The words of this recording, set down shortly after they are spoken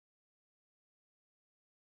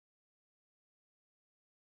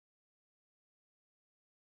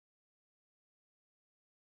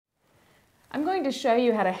I'm going to show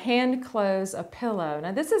you how to hand close a pillow.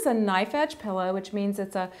 Now this is a knife edge pillow, which means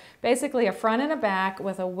it's basically a front and a back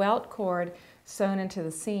with a welt cord sewn into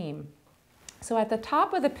the seam. So at the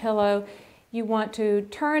top of the pillow, you want to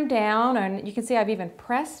turn down, and you can see I've even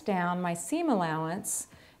pressed down my seam allowance,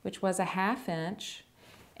 which was a 1/2 inch,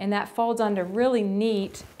 and that folds under really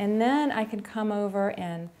neat, and then I can come over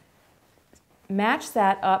and match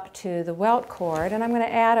that up to the welt cord, and I'm going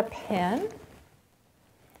to add a pin.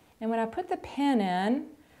 And when I put the pin in,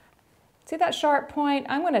 see that sharp point?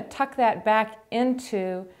 I'm going to tuck that back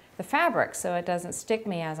into the fabric so it doesn't stick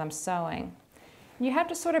me as I'm sewing. You have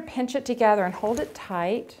to sort of pinch it together and hold it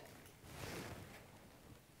tight.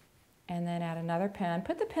 And then add another pin.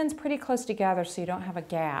 Put the pins pretty close together so you don't have a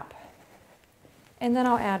gap. And then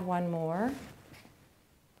I'll add one more.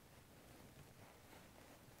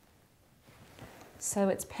 So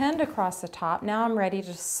it's pinned across the top. Now I'm ready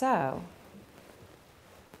to sew.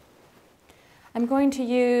 I'm going to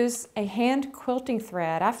use a hand quilting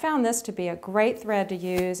thread. I found this to be a great thread to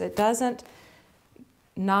use. It doesn't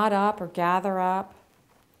knot up or gather up.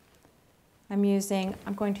 I'm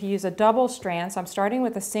going to use a double strand, so I'm starting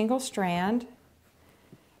with a single strand.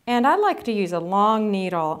 And I like to use a long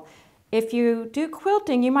needle. If you do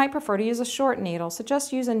quilting, you might prefer to use a short needle, so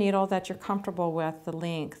just use a needle that you're comfortable with the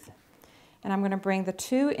length. And I'm going to bring the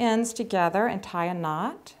two ends together and tie a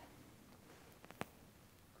knot.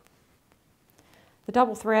 The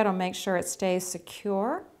double thread will make sure it stays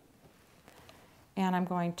secure. And I'm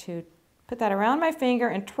going to put that around my finger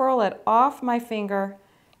and twirl it off my finger,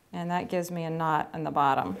 and that gives me a knot in the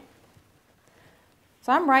bottom.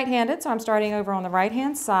 So I'm right-handed, so I'm starting over on the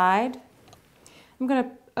right-hand side. I'm going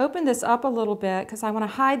to open this up a little bit because I want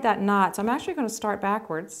to hide that knot. So I'm actually going to start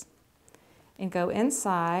backwards and go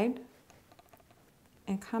inside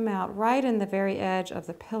and come out right in the very edge of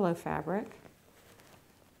the pillow fabric.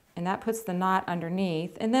 And that puts the knot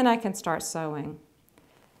underneath, and then I can start sewing.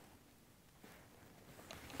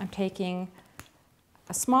 I'm taking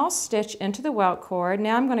a small stitch into the welt cord.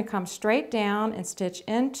 Now I'm going to come straight down and stitch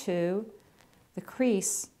into the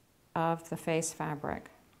crease of the face fabric.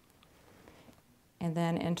 And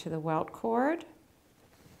then into the welt cord.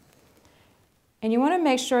 And you want to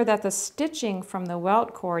make sure that the stitching from the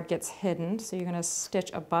welt cord gets hidden, so you're going to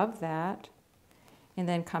stitch above that and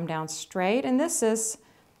then come down straight. And this is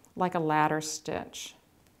like a ladder stitch.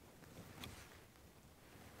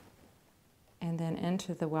 And then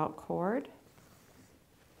into the welt cord.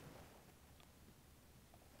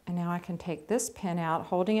 And now I can take this pin out,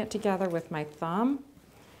 holding it together with my thumb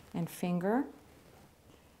and finger.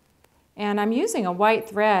 And I'm using a white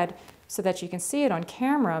thread so that you can see it on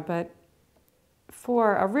camera, but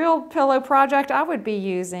for a real pillow project, I would be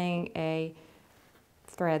using a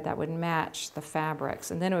thread that would match the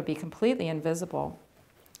fabrics, and then it would be completely invisible.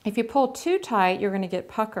 If you pull too tight, you're going to get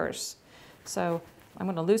puckers. So I'm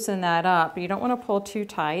going to loosen that up, but you don't want to pull too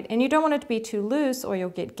tight, and you don't want it to be too loose or you'll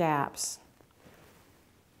get gaps.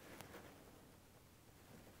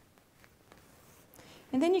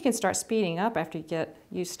 And then you can start speeding up after you get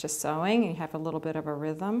used to sewing and you have a little bit of a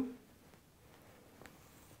rhythm.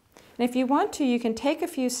 And if you want to, you can take a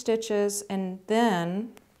few stitches and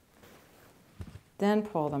then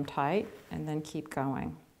pull them tight and then keep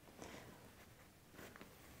going.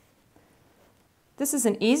 This is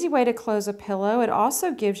an easy way to close a pillow. It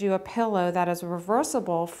also gives you a pillow that is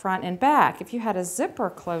reversible front and back. If you had a zipper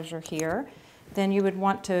closure here, then you would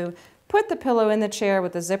want to put the pillow in the chair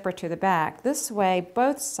with the zipper to the back. This way,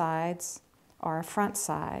 both sides are a front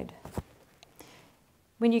side.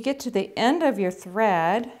 When you get to the end of your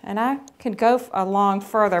thread, and I can go along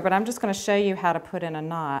further, but I'm just going to show you how to put in a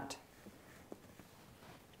knot.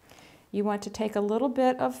 You want to take a little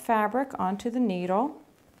bit of fabric onto the needle,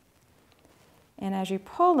 and as you're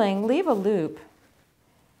pulling, leave a loop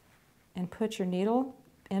and put your needle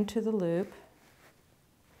into the loop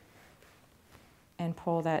and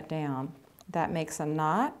pull that down. That makes a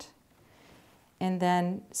knot. And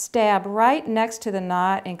then stab right next to the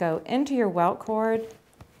knot and go into your welt cord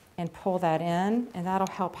and pull that in, and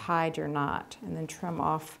that'll help hide your knot, and then trim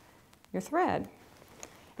off your thread.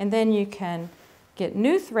 And then you can get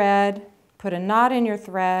new thread, put a knot in your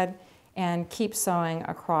thread, and keep sewing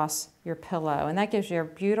across your pillow. And that gives you a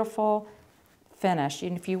beautiful finish.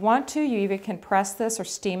 And if you want to, you even can press this or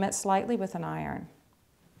steam it slightly with an iron.